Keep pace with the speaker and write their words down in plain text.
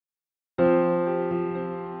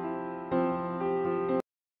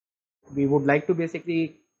we would like to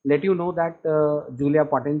basically let you know that Julia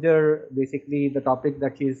Pottinger, basically the topic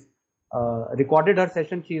that she's recorded her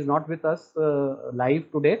session, she is not with us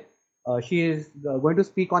live today. She is going to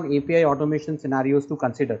speak on API automation scenarios to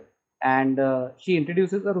consider. And she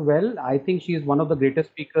introduces her well. I think she is one of the greatest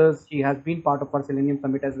speakers. She has been part of our Selenium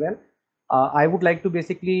Summit as well. I would like to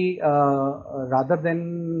basically, rather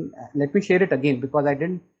than, let me share it again because I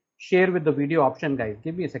didn't share with the video option, guys.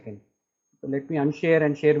 Give me a second. So let me unshare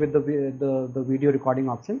and share with the video recording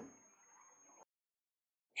option.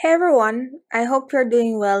 Hey everyone, I hope you're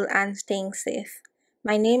doing well and staying safe.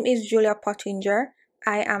 My name is Julia Pottinger.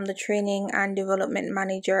 I am the Training and Development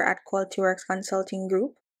Manager at QualityWorks Consulting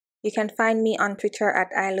Group. You can find me on Twitter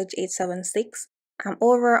at iLodge876. I'm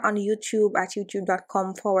over on YouTube at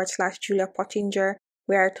youtube.com/Julia Pottinger,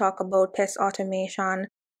 where I talk about test automation,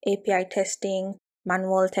 API testing,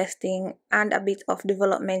 manual testing, and a bit of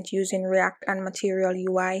development using React and Material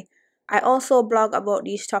UI. I also blog about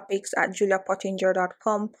these topics at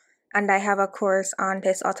juliapottinger.com, and I have a course on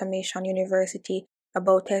Test Automation University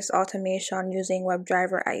about test automation using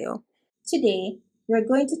WebDriver IO. Today, we're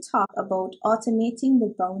going to talk about automating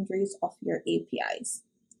the boundaries of your APIs.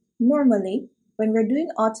 Normally, when we're doing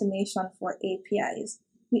automation for APIs,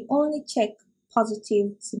 we only check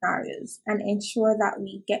positive scenarios and ensure that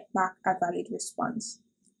we get back a valid response.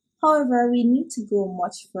 However, we need to go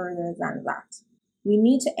much further than that. We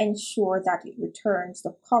need to ensure that it returns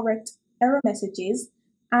the correct error messages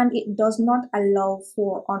and it does not allow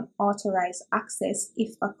for unauthorized access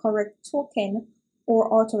if a correct token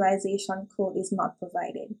or authorization code is not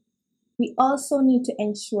provided. We also need to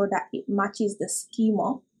ensure that it matches the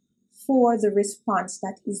schema for the response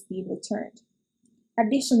that is being returned.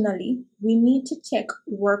 Additionally, we need to check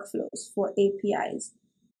workflows for APIs.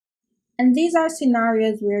 And these are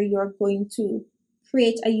scenarios where you're going to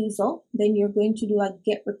create a user, then you're going to do a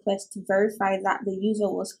GET request to verify that the user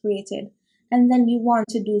was created, and then you want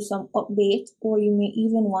to do some update, or you may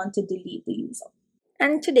even want to delete the user.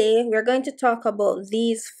 And today we're going to talk about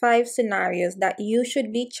these 5 scenarios that you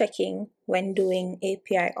should be checking when doing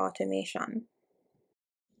API automation.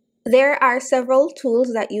 There are several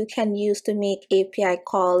tools that you can use to make API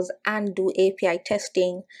calls and do API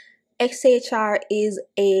testing. XHR is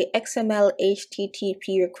a XML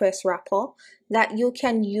HTTP request wrapper that you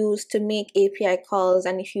can use to make API calls,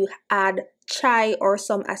 and if you add chai or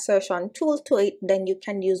some assertion tool to it, then you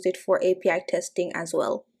can use it for API testing as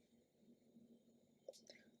well.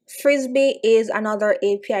 Frisbee is another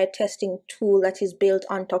API testing tool that is built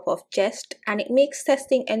on top of Jest, and it makes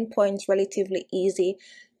testing endpoints relatively easy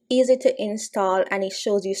to install, and it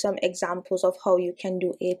shows you some examples of how you can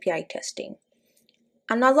do API testing.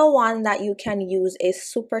 Another one that you can use is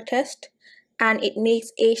Supertest, and it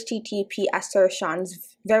makes HTTP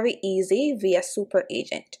assertions very easy via Super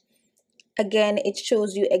Agent. Again, it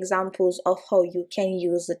shows you examples of how you can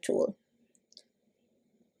use the tool.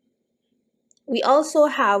 We also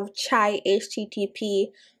have Chai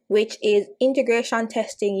HTTP, which is integration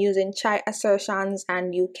testing using Chai assertions,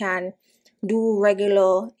 and you can do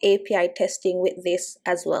regular API testing with this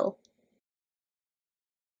as well.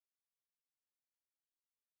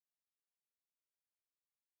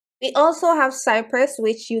 We also have Cypress,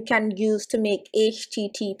 which you can use to make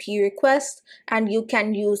HTTP requests, and you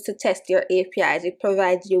can use to test your APIs. It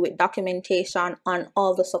provides you with documentation on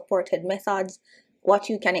all the supported methods, what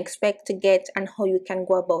you can expect to get, and how you can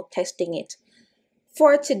go about testing it.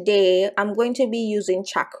 For today, I'm going to be using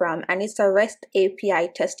Chakram, and it's a REST API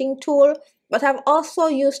testing tool, but I've also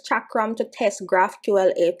used Chakram to test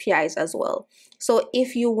GraphQL APIs as well. So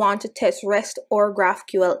if you want to test REST or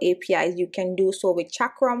GraphQL APIs, you can do so with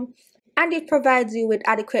Chakram, and it provides you with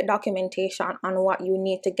adequate documentation on what you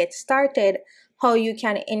need to get started, how you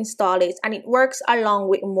can install it, and it works along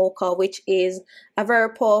with Mocha, which is a very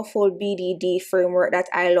powerful BDD framework that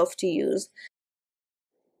I love to use.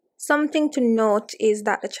 Something to note is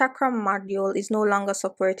that the Chakram module is no longer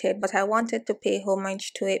supported, but I wanted to pay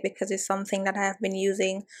homage to it because it's something that I have been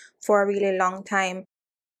using for a really long time.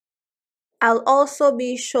 I'll also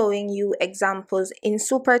be showing you examples in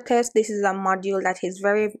Supertest. This is a module that is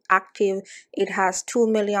very active. It has 2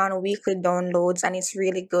 million weekly downloads and it's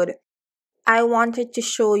really good. I wanted to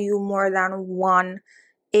show you more than one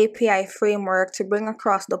API framework to bring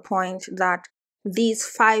across the point that these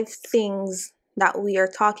 5 things that we are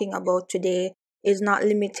talking about today is not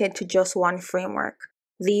limited to just one framework.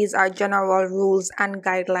 These are general rules and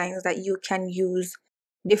guidelines that you can use.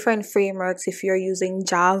 Different frameworks, if you're using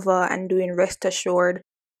Java and doing REST assured,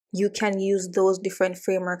 you can use those different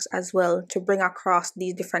frameworks as well to bring across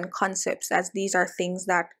these different concepts, as these are things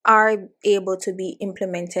that are able to be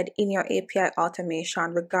implemented in your API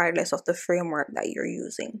automation regardless of the framework that you're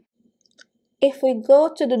using. If we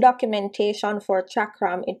go to the documentation for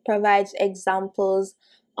Chakram, it provides examples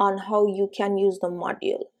on how you can use the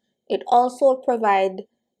module. It also provides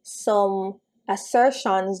some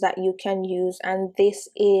assertions that you can use, and this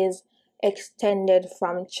is extended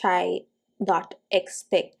from chai.expect,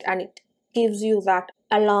 and it gives you that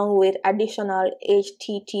along with additional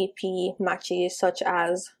HTTP matches, such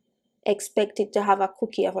as expect it to have a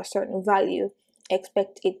cookie of a certain value,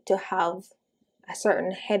 expect it to have a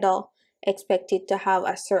certain header, expect it to have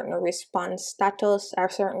a certain response status, a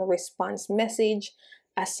certain response message,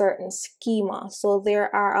 a certain schema. So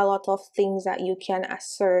there are a lot of things that you can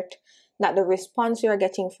assert that the response you're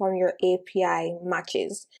getting from your API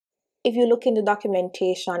matches. If you look in the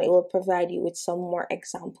documentation, it will provide you with some more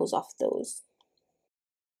examples of those.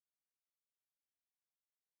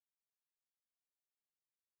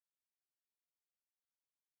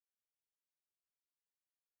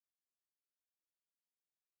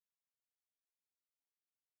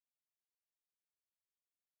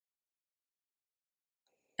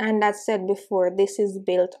 And as said before, this is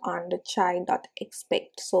built on the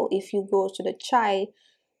chai.expect. So if you go to the chai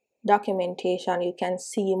documentation, you can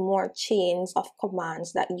see more chains of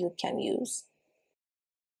commands that you can use.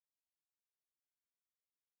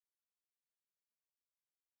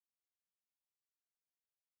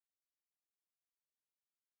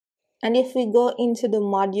 And if we go into the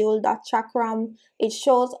module.chakram, it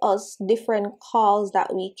shows us different calls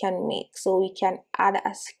that we can make. So we can add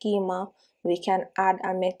a schema, we can add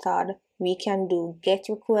a method, we can do get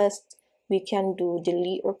request, we can do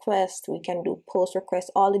delete request, we can do post request,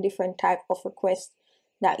 all the different type of requests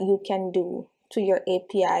that you can do to your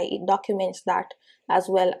API. It documents that, as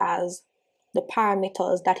well as the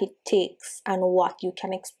parameters that it takes and what you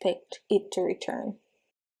can expect it to return.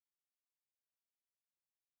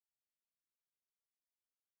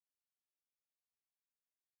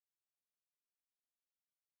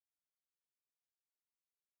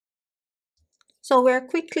 So we're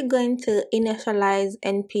quickly going to initialize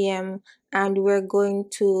npm, and we're going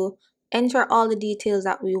to enter all the details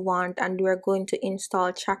that we want, and we're going to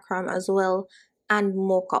install Chakram as well and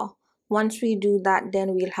Mocha. Once we do that,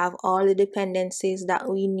 then we'll have all the dependencies that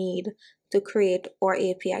we need to create our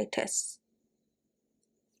API tests.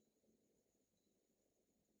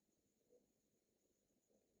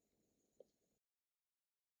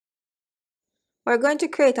 We're going to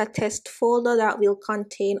create a test folder that will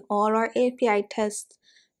contain all our API tests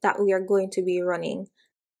that we are going to be running.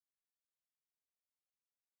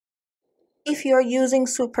 If you're using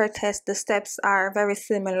Supertest, the steps are very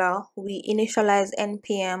similar. We initialize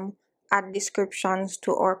npm, add descriptions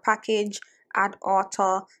to our package, add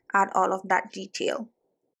author, add all of that detail.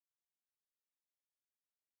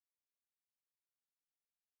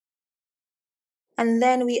 And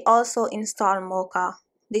then we also install Mocha.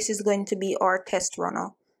 This is going to be our test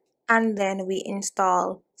runner. And then we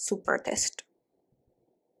install Supertest.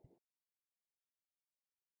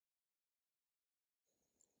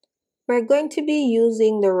 We're going to be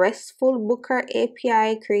using the RESTful Booker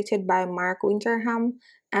API created by Mark Winterham,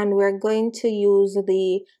 and we're going to use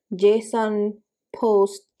the JSON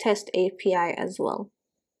Post Test API as well.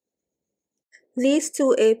 These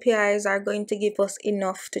two APIs are going to give us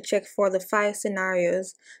enough to check for the 5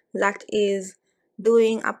 scenarios, that is,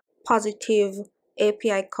 doing a positive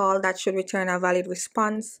API call that should return a valid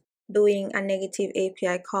response, doing a negative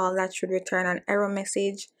API call that should return an error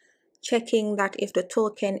message, checking that if the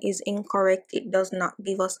token is incorrect, it does not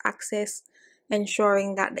give us access,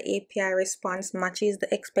 ensuring that the API response matches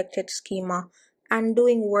the expected schema, and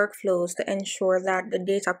doing workflows to ensure that the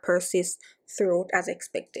data persists throughout as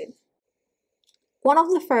expected. One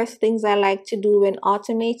of the first things I like to do when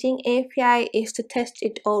automating API is to test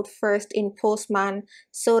it out first in Postman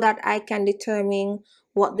so that I can determine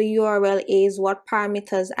what the URL is, what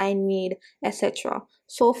parameters I need, etc.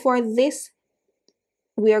 So for this,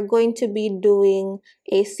 we are going to be doing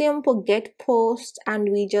a simple get post,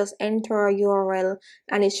 and we just enter a URL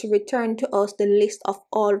and it should return to us the list of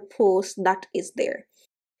all posts that is there.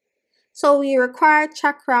 So we require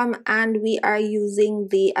Chakram, and we are using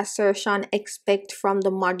the assertion expect from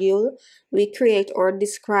the module. We create or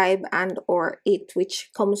describe and or it, which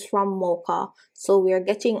comes from Mocha. So we are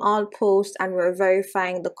getting all posts and we're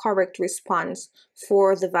verifying the correct response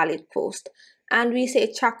for the valid post. And we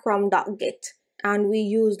say chakram.get, and we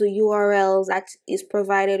use the URL that is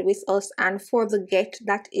provided with us, and for the get,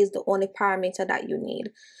 that is the only parameter that you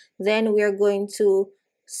need. Then we are going to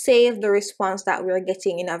save the response that we're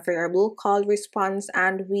getting in a variable called response,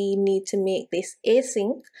 and we need to make this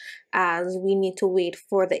async as we need to wait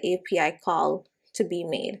for the API call to be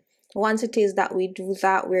made. Once it is that we do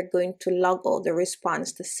that, we're going to log out the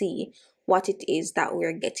response to see what it is that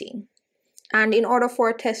we're getting. And in order for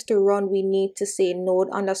a test to run, we need to say node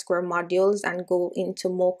underscore modules and go into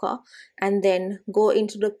Mocha, and then go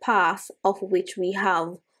into the path of which we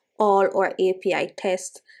have all our API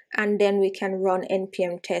tests, and then we can run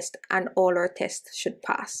npm test and all our tests should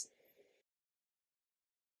pass.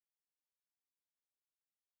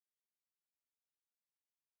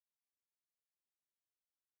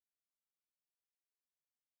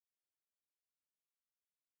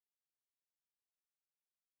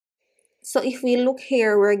 So if we look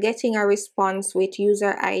here, we're getting a response with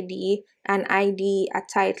user ID, an ID, a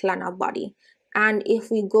title, and a body. And if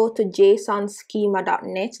we go to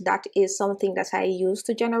jsonschema.net, that is something that I use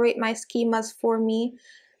to generate my schemas for me.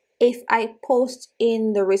 If I post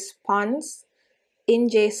in the response in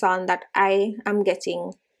JSON that I am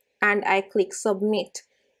getting and I click submit,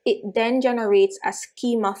 it then generates a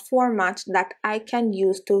schema format that I can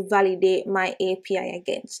use to validate my API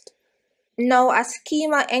against. Now, a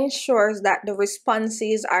schema ensures that the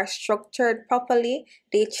responses are structured properly.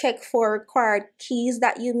 They check for required keys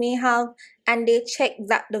that you may have, and they check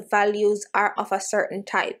that the values are of a certain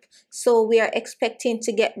type. So we are expecting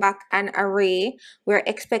to get back an array. We're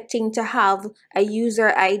expecting to have a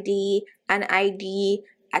user ID, an ID,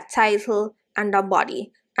 a title, and a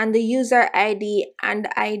body. And the user ID and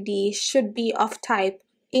ID should be of type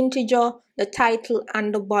integer, the title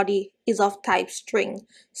and the body is of type string.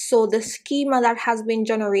 So the schema that has been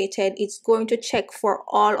generated is going to check for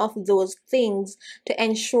all of those things to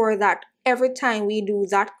ensure that every time we do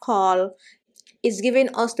that call, it's giving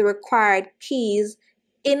us the required keys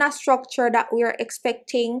in a structure that we are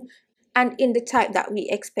expecting and in the type that we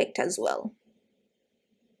expect as well.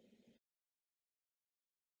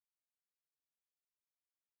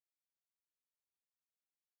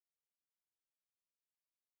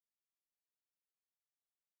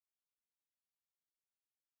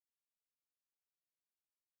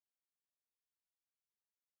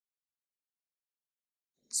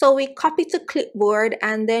 So we copy to clipboard,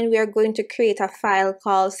 and then we are going to create a file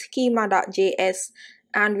called schema.js,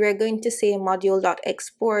 and we're going to say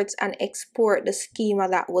module.export and export the schema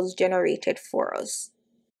that was generated for us.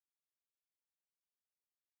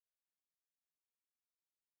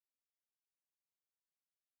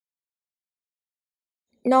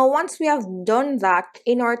 Now, once we have done that,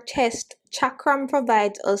 in our test, Chakram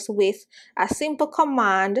provides us with a simple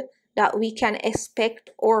command that we can expect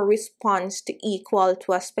our response to equal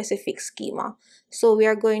to a specific schema. So we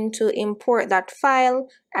are going to import that file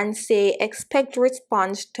and say expect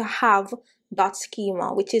response to have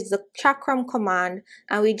 .schema, which is the Chakram command,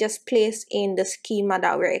 and we just place in the schema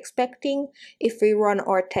that we're expecting. If we run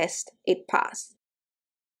our test, it passed.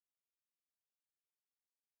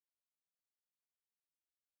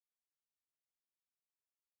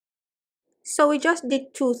 So we just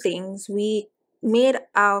did two things. We made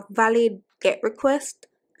a valid GET request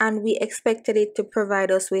and we expected it to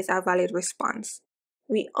provide us with a valid response.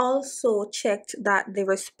 We also checked that the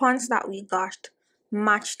response that we got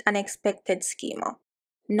matched an expected schema.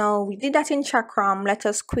 Now we did that in Chakram. Let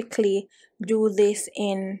us quickly do this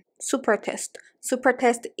in Supertest.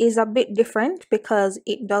 Supertest is a bit different because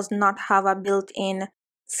it does not have a built-in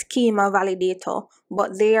schema validator,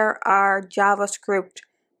 but there are JavaScript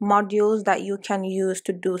modules that you can use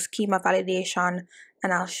to do schema validation,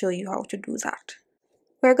 and I'll show you how to do that.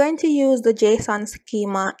 We're going to use the JSON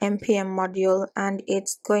schema npm module, and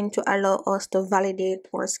it's going to allow us to validate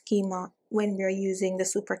our schema when we're using the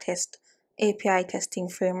Supertest API testing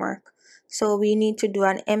framework. So we need to do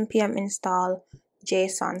an npm install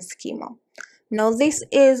JSON schema. Now this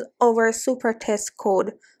is our Supertest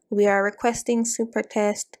code. We are requesting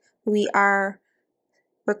Supertest. We are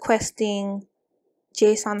requesting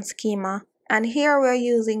JSON schema, and here we're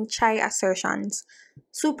using chai assertions.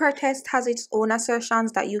 Supertest has its own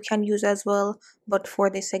assertions that you can use as well, but for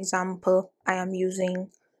this example, I am using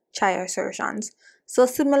chai assertions. So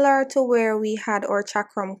similar to where we had our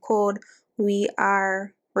Chakram code, we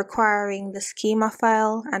are requiring the schema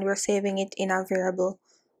file and we're saving it in a variable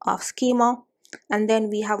of schema. And then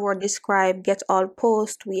we have our describe get all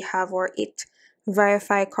post, we have our it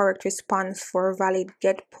verify correct response for valid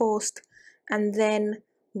get post, and then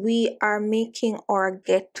we are making our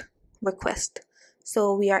get request.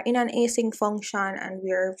 So we are in an async function and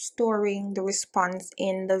we are storing the response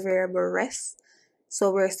in the variable res.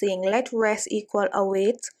 So we're saying let res equal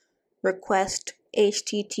await request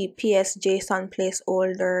https json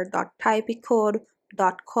placeholder dot type code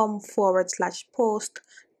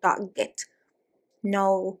chakram.com/post.get.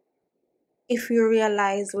 Now, if you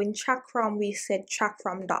realize when chakram we said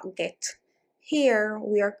chakram.get, here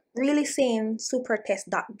we are really saying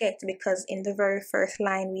supertest.get because in the very first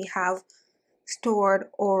line we have stored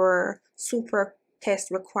our super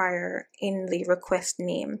test require in the request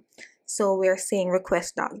name. So we're saying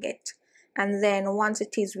request.get. And then once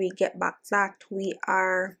it is we get back that, we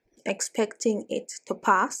are expecting it to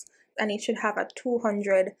pass and it should have a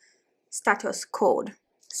 200 status code.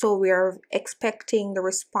 So we are expecting the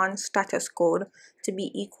response status code to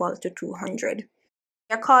be equal to 200.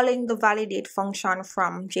 We are calling the validate function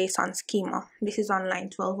from JSON schema. This is on line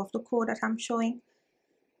 12 of the code that I'm showing.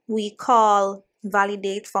 We call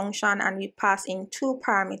validate function and we pass in two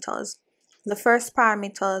parameters. The first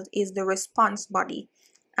parameter is the response body,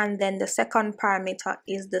 and then the second parameter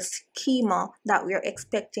is the schema that we are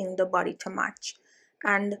expecting the body to match.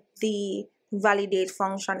 And the validate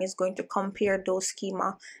function is going to compare those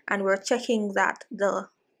schema, and we're checking that the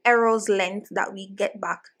error's length that we get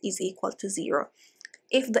back is equal to 0.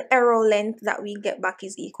 If the error length that we get back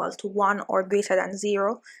is equal to 1 or greater than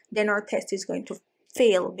 0, then our test is going to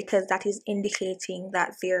fail because that is indicating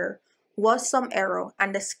that there was some error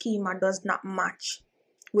and the schema does not match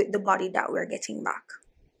with the body that we're getting back.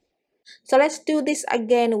 So let's do this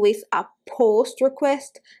again with a post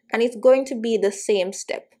request, and it's going to be the same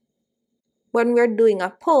step. When we're doing a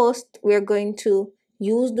post, we're going to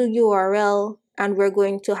use the URL and we're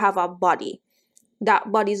going to have a body.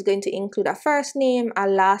 That body is going to include a first name, a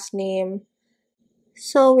last name.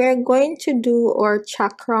 So we're going to do our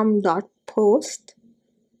chakram.post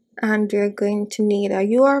and we're going to need a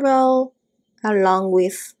URL along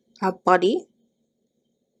with a body.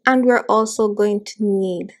 And we're also going to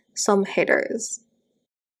need some headers.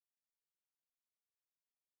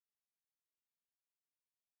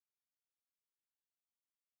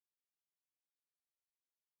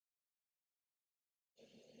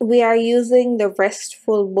 We are using the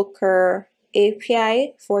RESTful Booker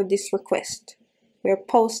API for this request. We're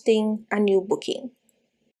posting a new booking.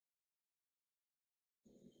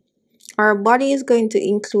 Our body is going to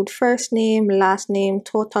include first name, last name,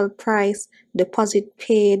 total price, deposit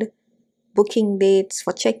paid, booking dates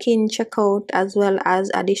for check-in, check-out, as well as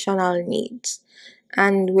additional needs.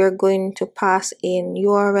 And we're going to pass in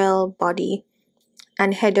URL, body,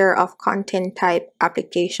 and header of content type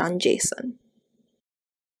application JSON.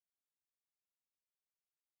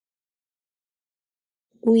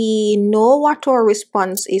 We know what our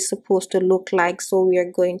response is supposed to look like, so we are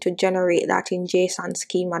going to generate that in JSON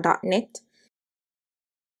schema.net.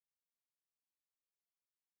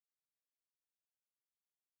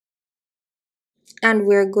 And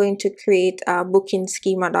we're going to create a booking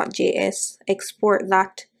schema.js, export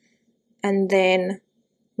that, and then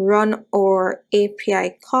run our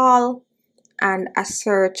API call and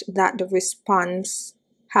assert that the response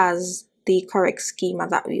has the correct schema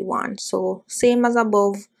that we want. So same as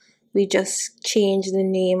above, we just change the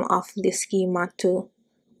name of the schema to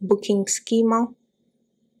booking schema,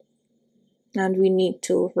 and we need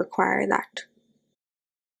to require that.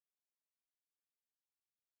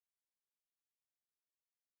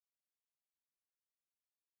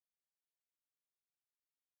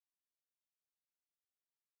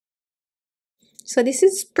 So this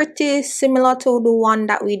is pretty similar to the one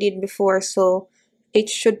that we did before, so it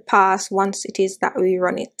should pass once it is that we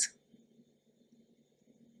run it.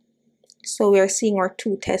 So we are seeing our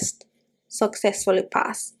two tests successfully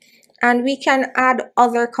pass. And we can add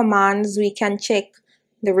other commands. We can check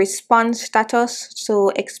the response status, so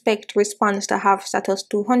expect response to have status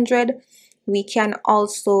 200. We can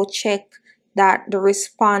also check that the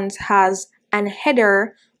response has an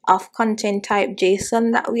header of content type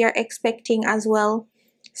JSON that we are expecting as well.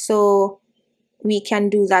 So we can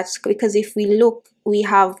do that because if we look, we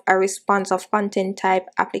have a response of content type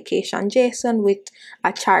application JSON with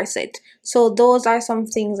a char set. So those are some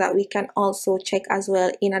things that we can also check as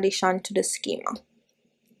well in addition to the schema.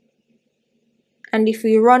 And if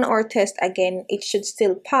we run our test again, it should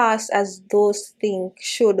still pass, as those things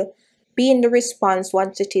should be in the response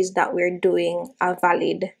once it is that we're doing a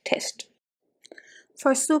valid test.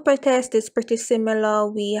 For super test, it's pretty similar.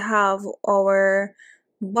 We have our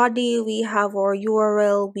body, we have our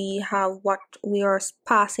URL, we have what we are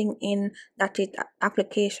passing in, that is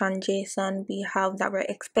application JSON. We have that we're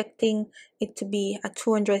expecting it to be a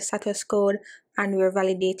 200 status code, and we're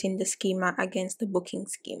validating the schema against the booking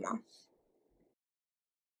schema.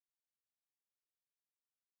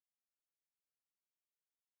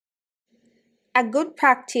 A good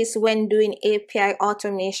practice when doing API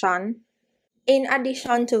automation, in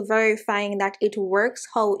addition to verifying that it works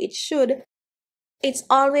how it should, It's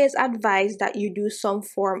always advised that you do some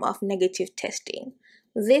form of negative testing.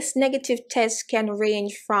 This negative test can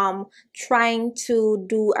range from trying to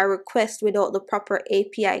do a request without the proper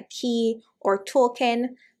API key or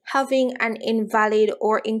token, having an invalid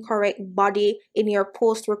or incorrect body in your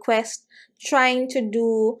post request, trying to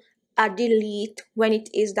do a delete when it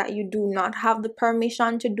is that you do not have the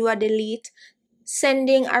permission to do a delete,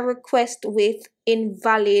 sending a request with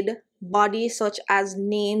invalid bodies such as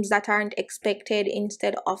names that aren't expected.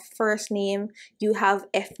 Instead of first name you have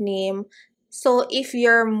F name. So if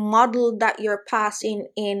your model that you're passing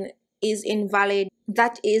in is invalid,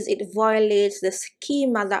 that is, it violates the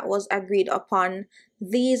schema that was agreed upon,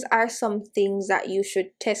 these are some things that you should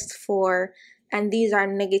test for, and these are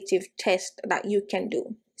negative tests that you can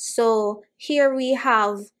do. So here we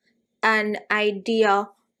have an idea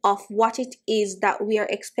of what it is that we are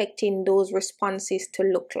expecting those responses to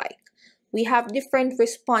look like. We have different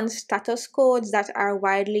response status codes that are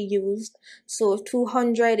widely used. So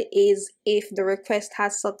 200 is if the request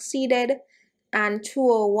has succeeded, and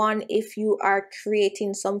 201 if you are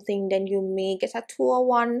creating something, then you may get a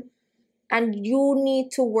 201. And you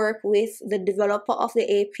need to work with the developer of the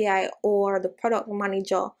API or the product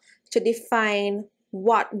manager to define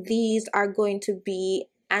what these are going to be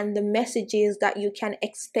and the messages that you can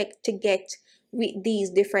expect to get with these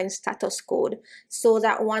different status code, so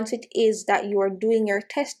that once it is that you are doing your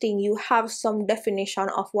testing, you have some definition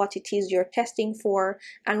of what it is you're testing for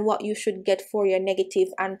and what you should get for your negative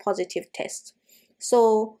and positive tests.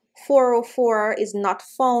 So 404 is not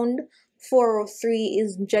found. 403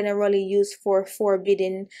 is generally used for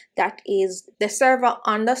forbidden. That is, the server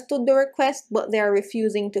understood the request, but they are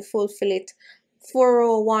refusing to fulfill it.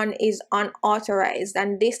 401 is unauthorized,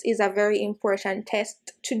 and this is a very important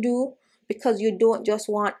test to do because you don't just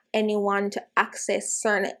want anyone to access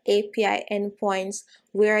certain API endpoints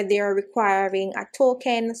where they are requiring a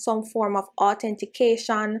token, some form of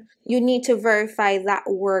authentication. You need to verify that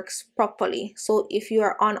works properly. So if you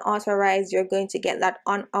are unauthorized, you're going to get that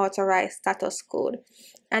unauthorized status code.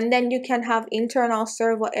 And then you can have internal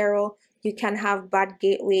server error, you can have bad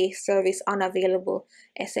gateway, service unavailable,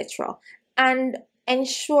 etc. And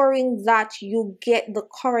ensuring that you get the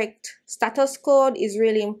correct status code is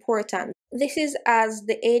really important. This is as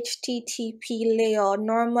the HTTP layer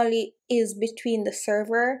normally is between the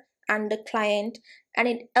server and the client, and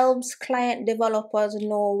it helps client developers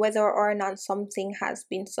know whether or not something has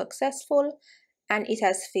been successful and it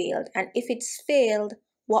has failed. And if it's failed,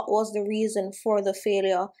 what was the reason for the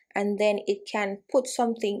failure? And then it can put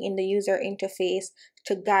something in the user interface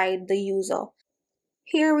to guide the user.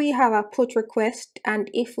 Here we have a put request, and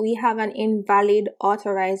if we have an invalid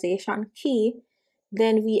authorization key,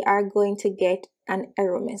 then we are going to get an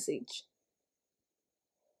error message.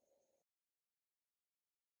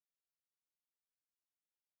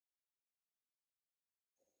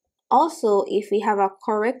 Also, if we have a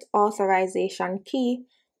correct authorization key,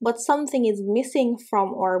 but something is missing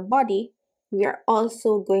from our body, we are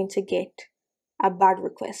also going to get a bad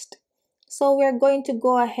request. So we're going to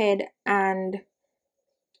go ahead and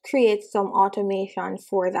create some automation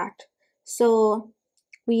for that. So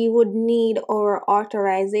we would need our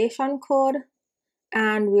authorization code,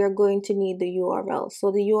 and we're going to need the URL. So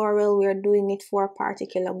the URL, we're doing it for a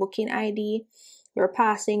particular booking ID. We're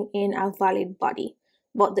passing in a valid body.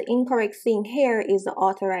 But the incorrect thing here is the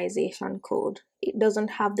authorization code. It doesn't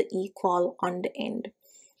have the equal on the end.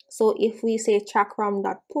 So if we say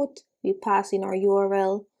chakram.put, we pass in our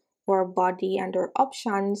URL, our body, and our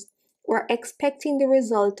options, we're expecting the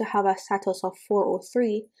result to have a status of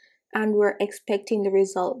 403, and we're expecting the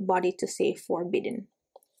result body to say forbidden.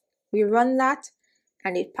 We run that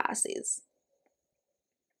and it passes.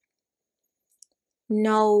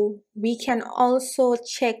 Now we can also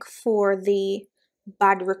check for the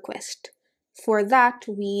bad request. For that,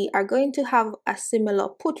 we are going to have a similar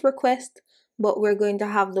put request, but we're going to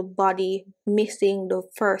have the body missing the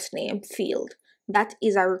first name field. That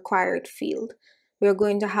is a required field. We're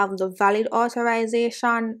going to have the valid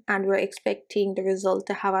authorization, and we're expecting the result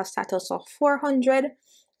to have a status of 400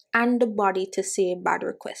 and the body to say bad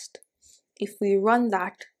request. If we run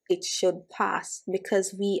that, it should pass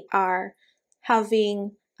because we are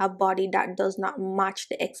having a body that does not match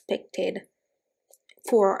the expected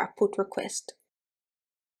for a put request.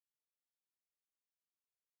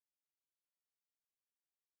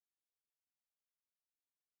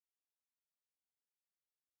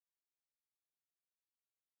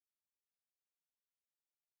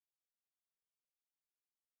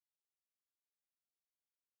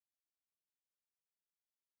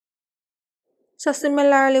 So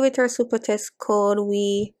similarly with our super test code,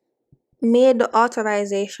 we made the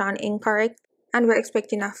authorization incorrect, and we're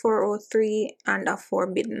expecting a 403 and a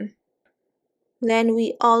forbidden. Then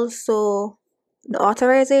we also, the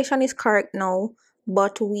authorization is correct now,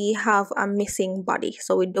 but we have a missing body,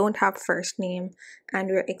 so we don't have first name, and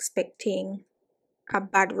we're expecting a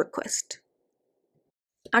bad request.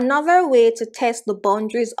 Another way to test the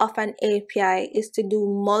boundaries of an API is to do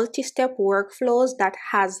multi-step workflows that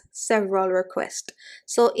has several requests.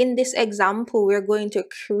 So in this example, we're going to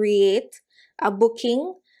create a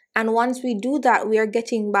booking, and once we do that, we are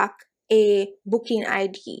getting back a booking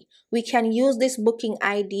ID. We can use this booking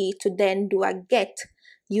ID to then do a get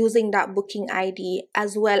using that booking ID,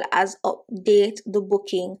 as well as update the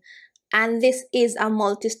booking. And this is a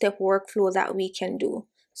multi-step workflow that we can do.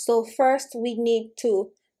 So first we need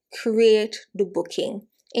to create the booking.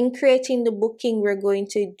 In creating the booking, we're going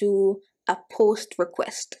to do a post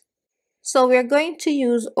request. So we're going to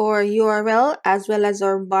use our URL as well as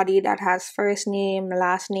our body that has first name,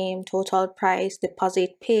 last name, total price,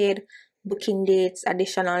 deposit paid, booking dates,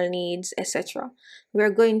 additional needs, etc.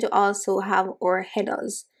 We're going to also have our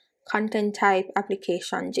headers, content type,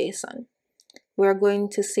 application, JSON. We're going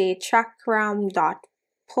to say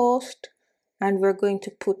trackram.post, and we're going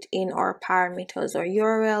to put in our parameters, our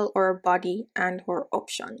URL, our body, and our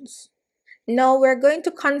options. Now we're going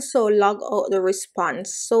to console log out the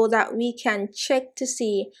response so that we can check to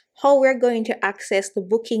see how we're going to access the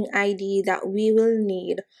booking ID that we will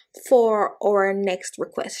need for our next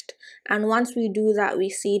request. And once we do that, we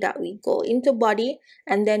see that we go into body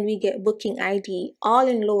and then we get booking ID all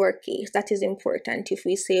in lowercase. That is important. If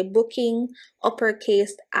we say booking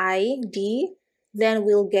uppercase ID, then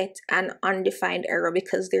we'll get an undefined error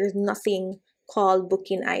because there's nothing called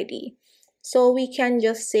booking ID. So we can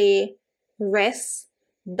just say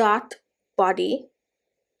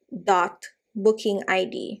res.body.booking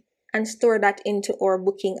ID and store that into our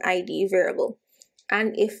booking ID variable.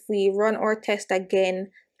 And if we run our test again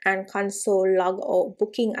and console log out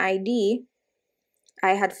booking ID,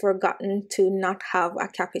 I had forgotten to not have a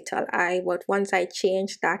capital I, but once I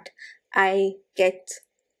change that, I get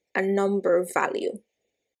a number value.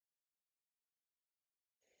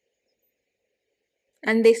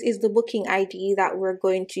 And this is the booking ID that we're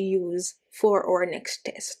going to use for our next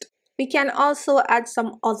test. We can also add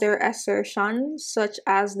some other assertions, such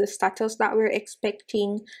as the status that we're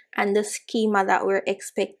expecting and the schema that we're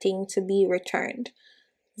expecting to be returned.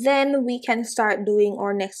 Then we can start doing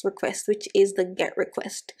our next request, which is the get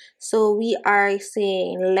request. So we are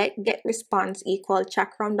saying let get response equal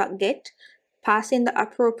chakram.get, passing the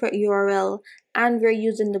appropriate URL, and we're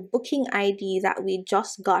using the booking ID that we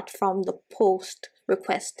just got from the post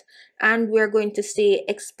request. And we're going to say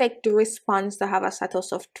expect the response to have a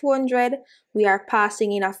status of 200. We are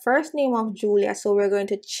passing in a first name of Julia, so we're going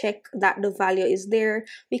to check that the value is there.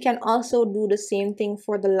 We can also do the same thing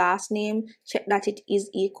for the last name, check that it is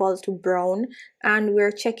equal to Brown, and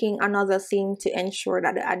we're checking another thing to ensure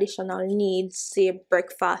that the additional needs, say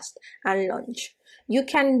breakfast and lunch. You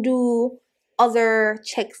can do other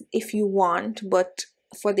checks if you want, but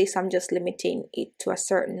for this I'm just limiting it to a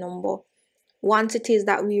certain number. Once it is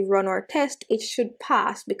that we run our test, it should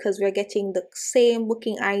pass because we're getting the same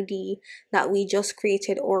booking ID that we just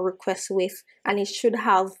created our request with, and it should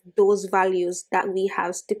have those values that we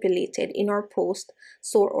have stipulated in our post,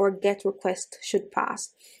 so our get request should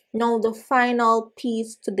pass. Now the final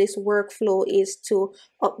piece to this workflow is to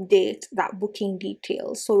update that booking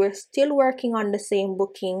details. So we're still working on the same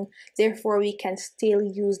booking, therefore we can still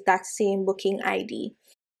use that same booking ID.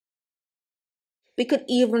 We could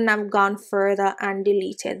even have gone further and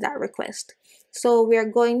deleted that request. So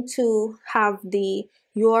we're going to have the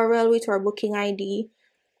URL with our booking ID.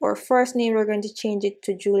 Our first name, we're going to change it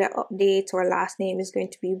to Julia Update. Our last name is going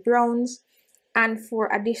to be Browns. And for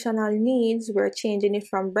additional needs, we're changing it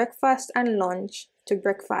from breakfast and lunch to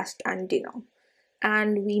breakfast and dinner.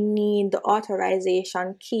 And we need the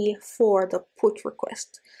authorization key for the put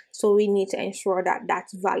request. So we need to ensure that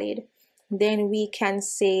that's valid. Then we can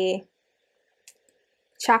say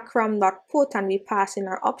chakram.put and we pass in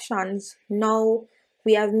our options. Now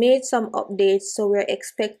we have made some updates, so we're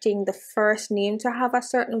expecting the first name to have a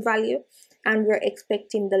certain value, and we're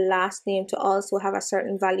expecting the last name to also have a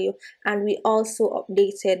certain value, and we also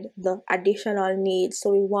updated the additional needs,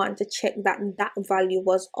 so we want to check that that value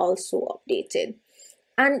was also updated.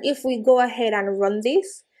 And if we go ahead and run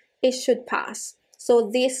this, it should pass.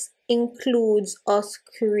 So this includes us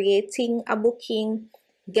creating a booking,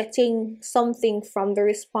 getting something from the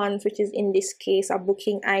response, which is in this case a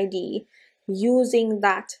booking ID, using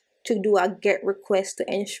that to do a get request to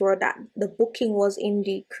ensure that the booking was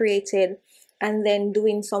indeed created, and then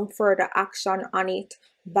doing some further action on it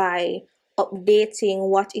by updating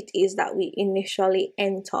what it is that we initially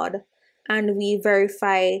entered, and we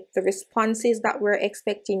verify the responses that we're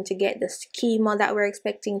expecting to get, the schema that we're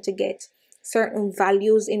expecting to get, certain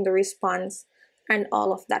values in the response, and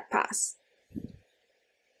all of that pass.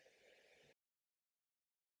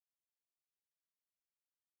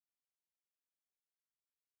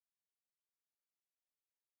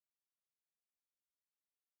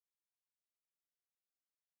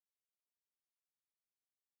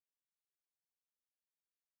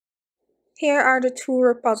 Here are the two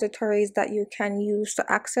repositories that you can use to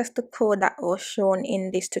access the code that was shown in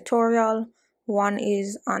this tutorial. One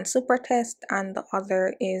is on Supertest and the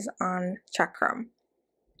other is on Chakram.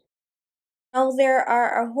 Now there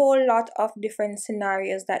are a whole lot of different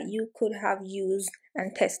scenarios that you could have used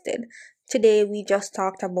and tested. Today we just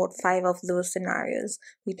talked about 5 of those scenarios.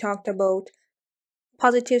 We talked about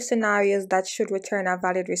positive scenarios that should return a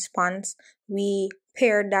valid response. We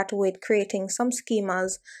paired that with creating some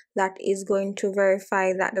schemas that is going to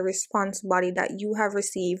verify that the response body that you have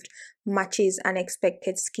received matches an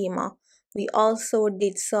expected schema. We also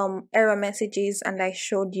did some error messages, and I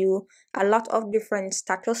showed you a lot of different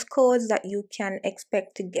status codes that you can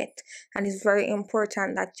expect to get. And it's very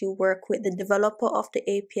important that you work with the developer of the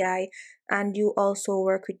API, and you also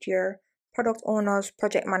work with your product owners,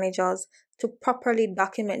 project managers, to properly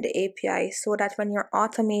document the API so that when you're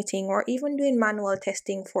automating or even doing manual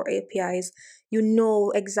testing for APIs, you know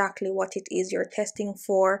exactly what it is you're testing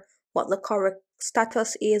for, what the correct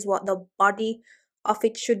status is, what the body of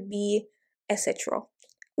it should be, etc.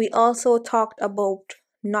 We also talked about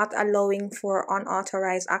not allowing for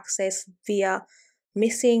unauthorized access via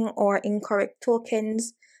missing or incorrect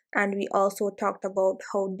tokens, and we also talked about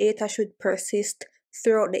how data should persist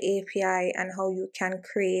throughout the API and how you can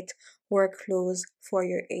create workflows for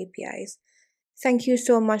your APIs. Thank you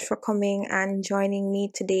so much for coming and joining me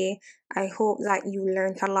today. I hope that you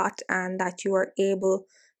learned a lot and that you are able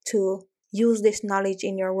to use this knowledge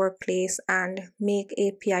in your workplace and make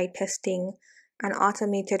API testing an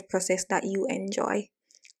automated process that you enjoy.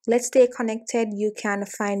 Let's stay connected. You can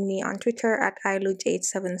find me on Twitter at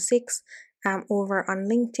iluj876. I'm over on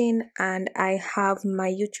LinkedIn, and I have my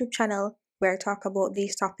YouTube channel where I talk about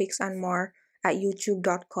these topics and more at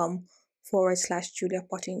youtube.com/Julia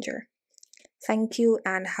Pottinger. Thank you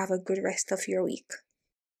and have a good rest of your week.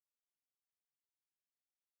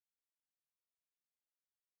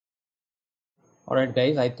 All right,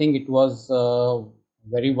 guys. I think it was a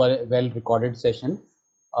very well recorded session,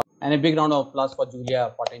 and a big round of applause for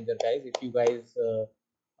Julia Pottinger, guys. If you guys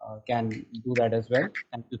can do that as well.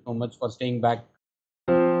 Thank you so much for staying back